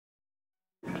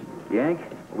Yank,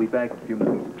 we'll be back in a few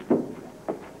minutes.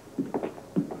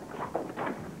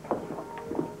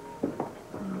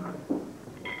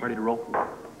 Ready to roll?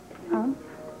 Home?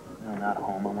 No, not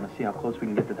home. I want to see how close we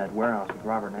can get to that warehouse with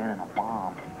Robert and Ann and a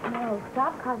bomb. No,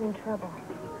 stop causing trouble.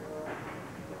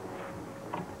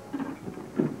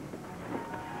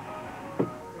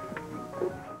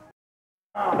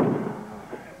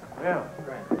 Yeah.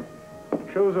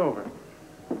 Show's over.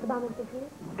 The bomb is defused?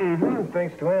 Mm-hmm.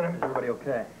 Thanks to Anna. Is everybody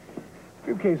okay? A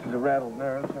few cases of rattled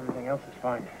nerves. Everything else is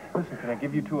fine. Listen, can I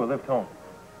give you two a lift home?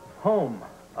 Home?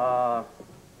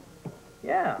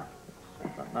 Yeah.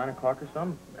 It's about 9 o'clock or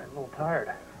something. I'm a little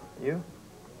tired. You?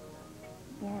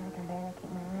 Yeah, I can barely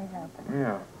keep my eyes open.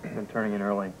 Yeah. I've been turning in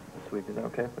early this week. Is that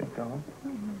okay if we go home?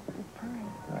 It's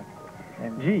fine. Right.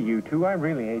 And gee, you two, I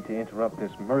really hate to interrupt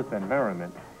this mirth and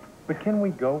merriment, but can we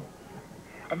go?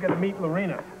 I've got to meet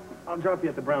Lorena. I'll drop you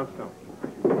at the brownstone.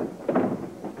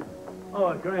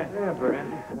 Oh, Grant. Yeah, Bert.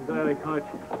 I'm glad I caught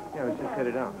you. Yeah, I was just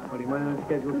headed out. But do you mind on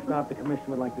schedule stop? The commission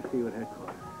would like to see you at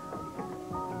headquarters.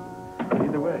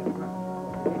 Either way.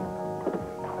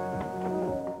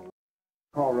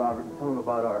 Call Robert and tell him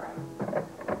about our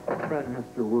friend,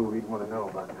 Mr. Wu. He'd want to know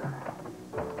about that.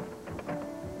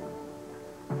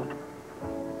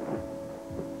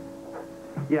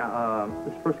 Yeah,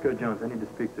 this is Frisco Jones. I need to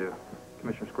speak to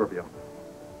Commissioner Scorpio.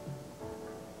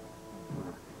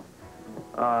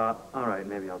 All right,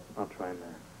 maybe I'll try him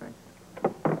there.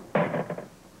 Thanks.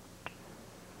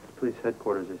 Police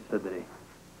headquarters, they said that he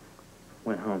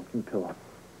went home. Give me a pillow.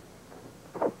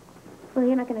 Well,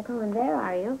 you're not going to call him there,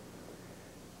 are you?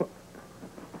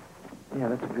 Yeah,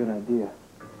 that's a good idea.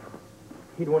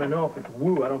 He'd want to know if it's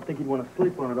Wu. I don't think he'd want to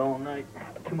sleep on it all night.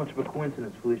 Too much of a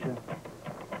coincidence, Felicia.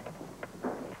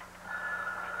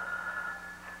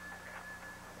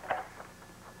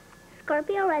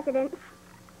 Scorpio residence.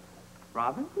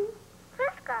 Robin?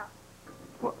 Frisco.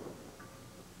 What?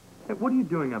 Hey, what are you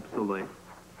doing up so late?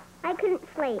 I couldn't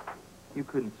sleep. You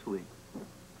couldn't sleep.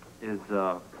 Is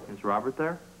Robert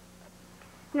there?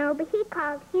 No, but he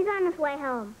called. He's on his way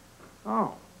home.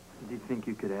 Oh. Do you think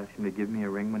you could ask him to give me a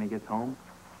ring when he gets home?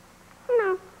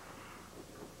 No,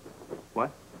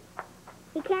 What?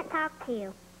 he can't talk to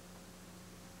you.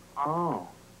 Oh.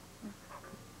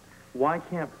 Why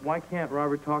can't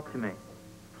Robert talk to me?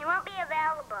 He won't be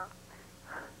available.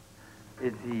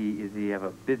 Is he have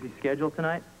a busy schedule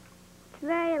tonight? It's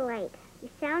very late. You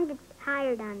sounded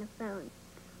tired on the phone.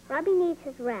 Robbie needs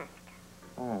his rest.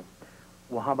 Oh.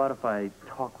 Well, how about if I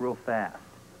talk real fast?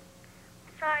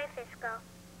 Sorry, Frisco,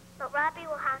 but Robbie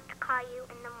will have to call you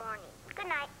in the morning. Good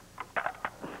night.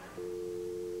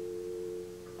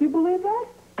 Do you believe that?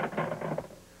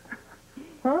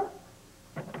 Huh?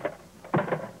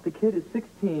 The kid is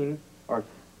 16, or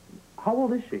how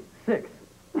old is she? 6,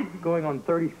 going on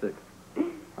 36.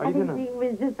 I think she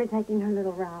was just protecting her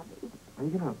little Robbie. Are you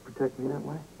gonna protect me that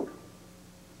way?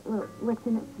 Well, what's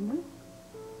in it for me?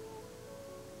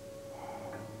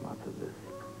 Lots of this.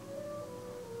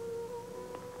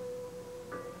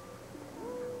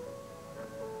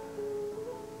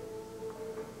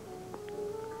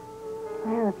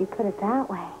 Well, if you put it that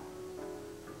way.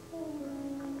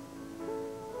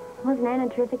 Wasn't Anna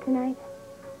terrific tonight?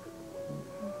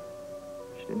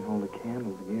 She didn't hold a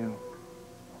candle to you.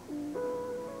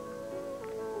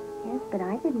 Yes, but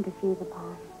I didn't defuse the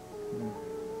bomb.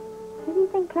 Who do you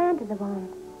think planted the bomb?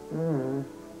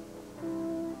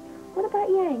 What about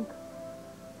Yank?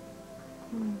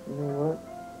 You know what?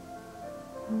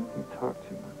 You talk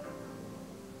too much.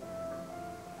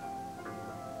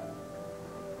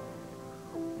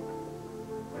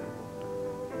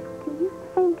 Do you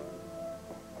think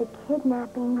the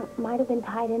kidnapping might have been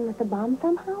tied in with the bomb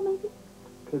somehow, maybe?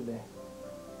 Could be.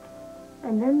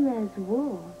 And then there's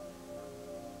Wu.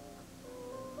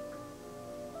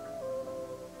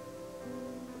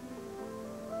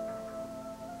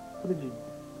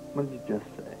 What did you just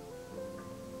say?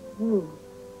 Wu.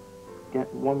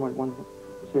 Get one more,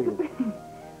 say it again.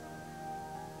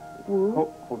 Wu?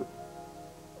 Hold it.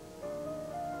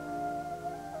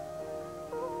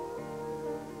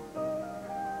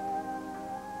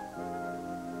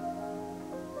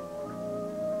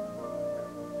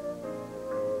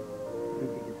 I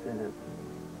think you could say that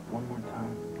one more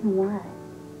time. What?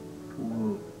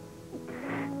 Woo.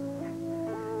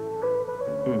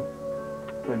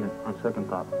 Wait a minute, on second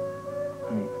thought.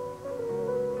 Honey,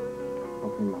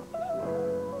 open your mouth just a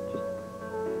little. Just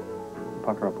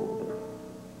pucker up a little bit.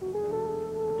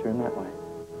 Turn that way.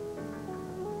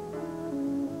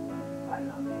 I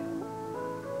love you.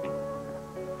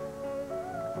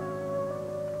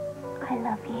 I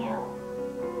love you.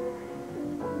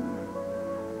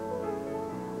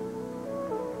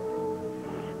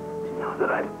 that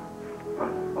I've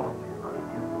always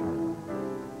loved you.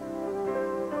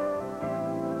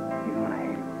 Even when I hate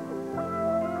you.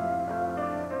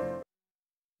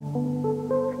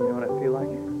 You know what I feel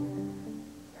like?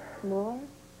 More?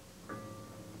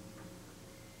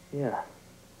 Yeah.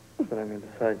 But I mean,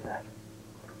 besides that,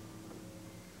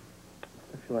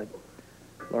 I feel like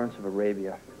Lawrence of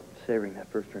Arabia savoring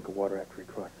that first drink of water after he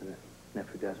crossed the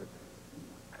Nefu Desert.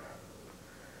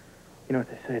 You know what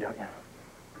they say, don't you?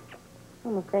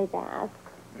 I'm afraid to ask.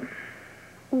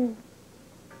 They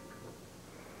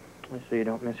say you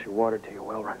don't miss your water till your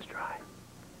well runs dry.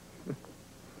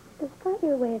 Despite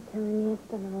your way of telling me, it's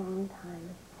been a long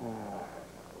time. Oh,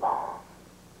 long.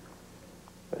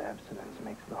 But abstinence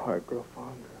makes the heart grow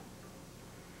fonder.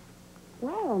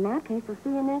 Well, in that case, we'll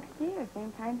see you next year.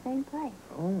 Same time, same place.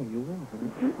 Oh, you will,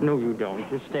 huh? No, you don't.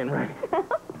 Just stand right.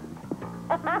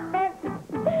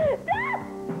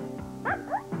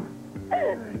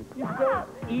 You're so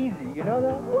easy, you know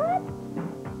that? What?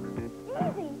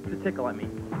 Easy. To tickle, I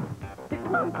mean.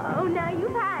 Oh, now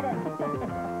you've had it.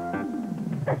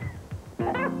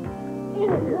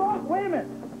 Wait a minute.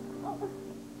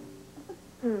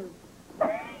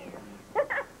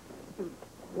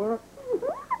 Where?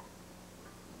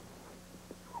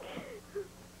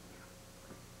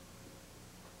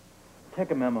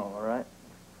 Take a memo, all right?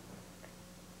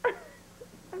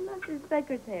 I'm not your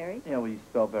secretary. Yeah, well, you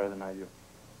spell better than I do.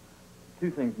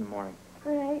 2 things in the morning.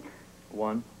 All right.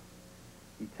 1,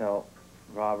 you tell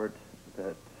Robert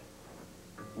that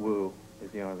Wu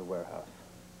is the owner of the warehouse.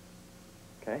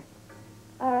 Okay?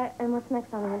 All right, and what's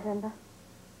next on the agenda?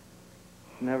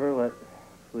 Never let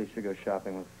Felicia go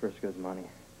shopping with Frisco's money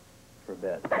for a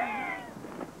bet.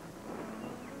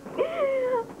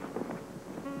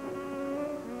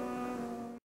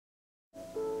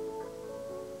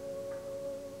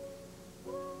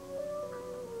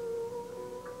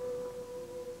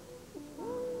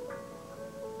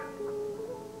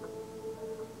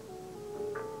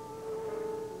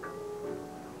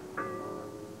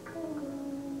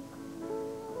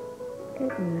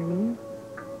 Good morning.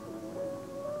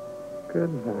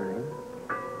 Good morning.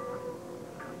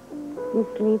 You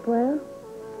sleep well?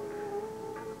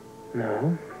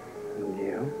 No. And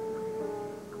you?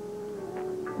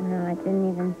 No, I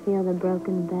didn't even feel the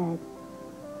broken bed.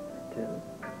 I didn't.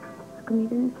 How come you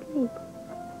didn't sleep?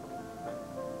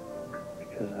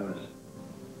 Because I was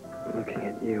looking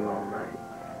at you all night.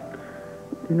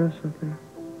 Do you know something?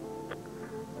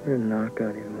 You're a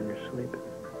knockout even when you're sleeping.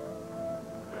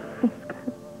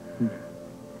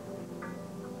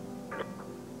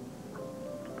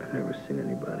 I've never seen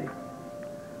anybody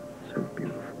so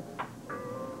beautiful.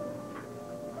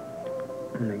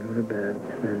 And they go to bed,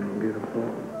 and then beautiful,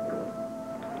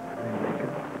 and they wake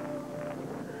up.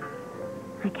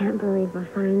 I can't believe we're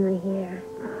finally here.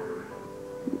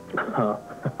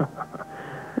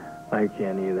 I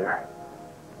can't either.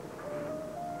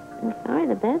 I'm sorry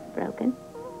the bed's broken.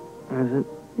 Is it?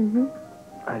 Mm-hmm.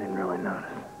 I didn't really notice.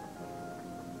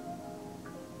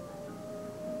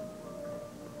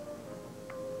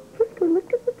 Frisco,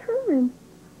 look at the time.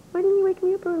 Why didn't you wake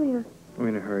me up earlier? Are we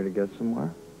in a hurry to get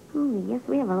somewhere? Oh, yes,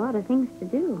 we have a lot of things to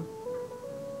do.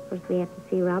 First, we have to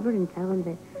see Robert and tell him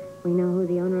that we know who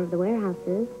the owner of the warehouse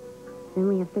is. Then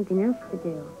we have something else to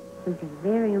do. Something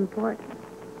very important.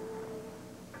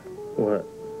 What?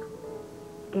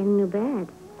 Get a new bed.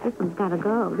 This one's got to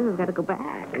go. This one's got to go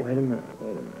back. Wait a minute.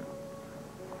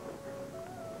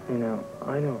 You know,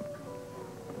 I don't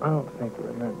think we're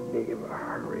in that big of a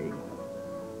hurry.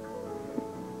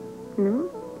 No?